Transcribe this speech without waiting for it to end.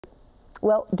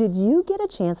Well, did you get a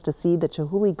chance to see the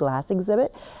Chihuly glass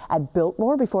exhibit at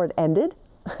Biltmore before it ended?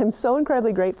 I'm so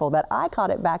incredibly grateful that I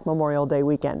caught it back Memorial Day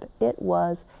weekend. It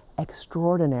was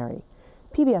extraordinary.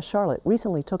 PBS Charlotte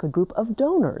recently took a group of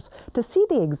donors to see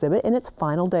the exhibit in its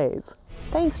final days.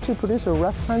 Thanks to producer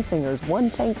Russ Hunsinger's One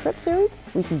Tank Trip series,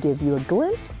 we can give you a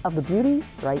glimpse of the beauty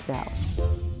right now.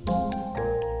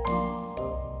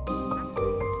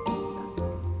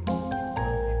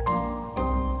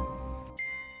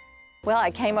 Well,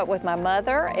 I came up with my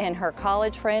mother and her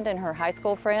college friend and her high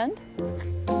school friend.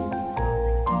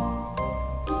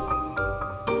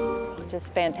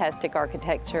 Just fantastic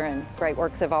architecture and great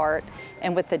works of art.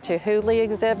 And with the Chihuly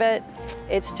exhibit,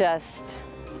 it's just,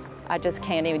 I just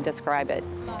can't even describe it.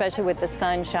 Especially with the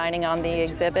sun shining on the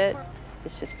exhibit,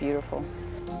 it's just beautiful.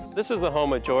 This is the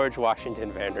home of George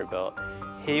Washington Vanderbilt.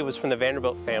 He was from the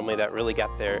Vanderbilt family that really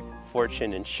got their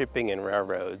fortune in shipping and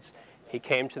railroads. He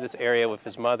came to this area with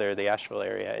his mother, the Asheville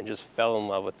area, and just fell in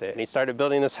love with it. And he started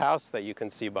building this house that you can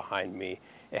see behind me.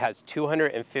 It has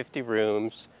 250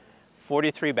 rooms,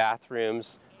 43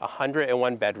 bathrooms,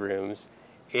 101 bedrooms.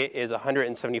 It is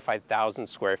 175,000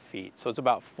 square feet, so it's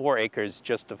about 4 acres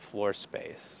just of floor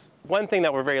space. One thing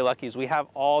that we're very lucky is we have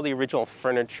all the original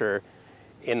furniture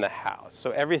in the house.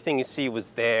 So everything you see was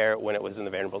there when it was in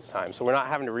the Vanderbilt's time. So we're not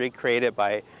having to recreate it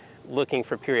by looking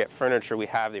for period furniture. We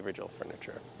have the original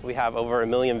furniture. We have over 1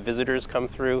 million visitors come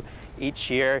through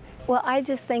each year. Well, I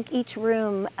just think each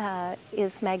room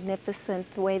is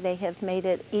magnificent, the way they have made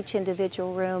it, each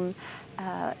individual room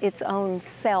its own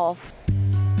self.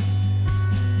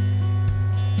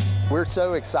 We're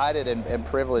so excited and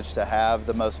privileged to have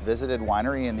the most visited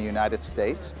winery in the United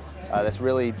States. That's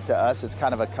really, to us, it's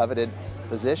kind of a coveted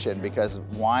position because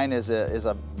wine is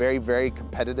a very, very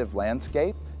competitive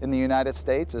landscape in the United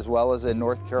States, as well as in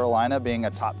North Carolina being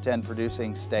a top 10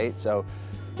 producing state. So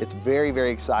it's very, very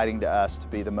exciting to us to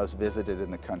be the most visited in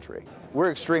the country.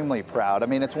 We're extremely proud. I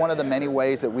mean, it's one of the many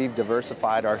ways that we've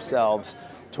diversified ourselves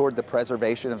toward the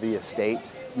preservation of the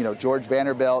estate. You know, George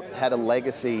Vanderbilt had a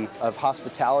legacy of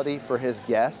hospitality for his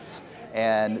guests,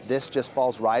 and this just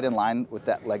falls right in line with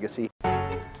that legacy.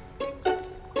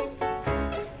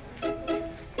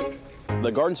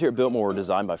 The gardens here at Biltmore were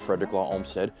designed by Frederick Law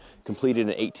Olmsted, completed in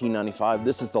 1895.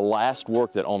 This is the last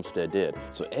work that Olmsted did.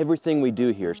 So everything we do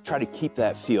here is try to keep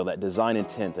that feel, that design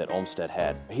intent that Olmsted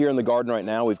had. Here in the garden right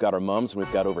now, we've got our mums, and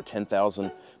we've got over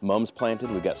 10,000 mums planted.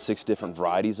 We've got 6 different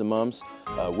varieties of mums.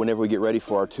 Whenever we get ready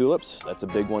for our tulips, that's a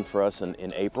big one for us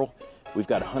in April, we've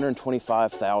got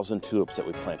 125,000 tulips that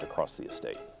we plant across the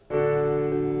estate.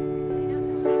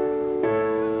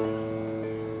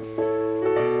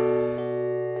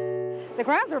 The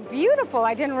grounds are beautiful.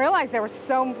 I didn't realize there was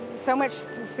so much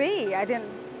to see.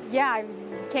 I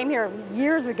came here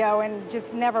years ago and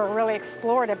just never really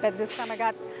explored it, but this time I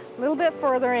got a little bit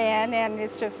further in and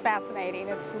it's just fascinating.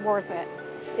 It's worth it.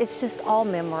 It's just all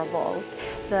memorable.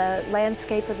 The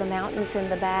landscape of the mountains in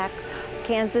the back.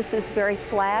 Kansas is very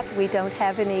flat. We don't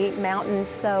have any mountains,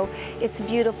 so it's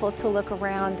beautiful to look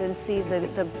around and see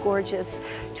the gorgeous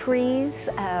trees.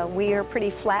 We are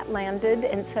pretty flat-landed,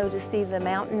 and so to see the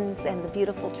mountains and the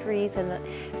beautiful trees and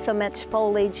so much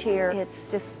foliage here, it's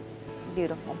just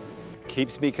beautiful.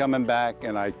 Keeps me coming back,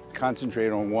 and I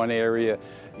concentrate on one area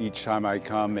each time I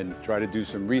come and try to do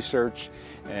some research,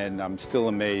 and I'm still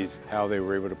amazed how they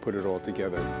were able to put it all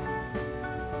together.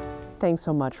 Thanks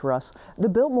so much, Russ. The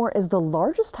Biltmore is the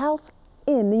largest house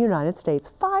in the United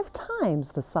States, 5 times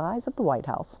the size of the White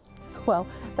House. Well,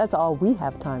 that's all we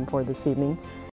have time for this evening.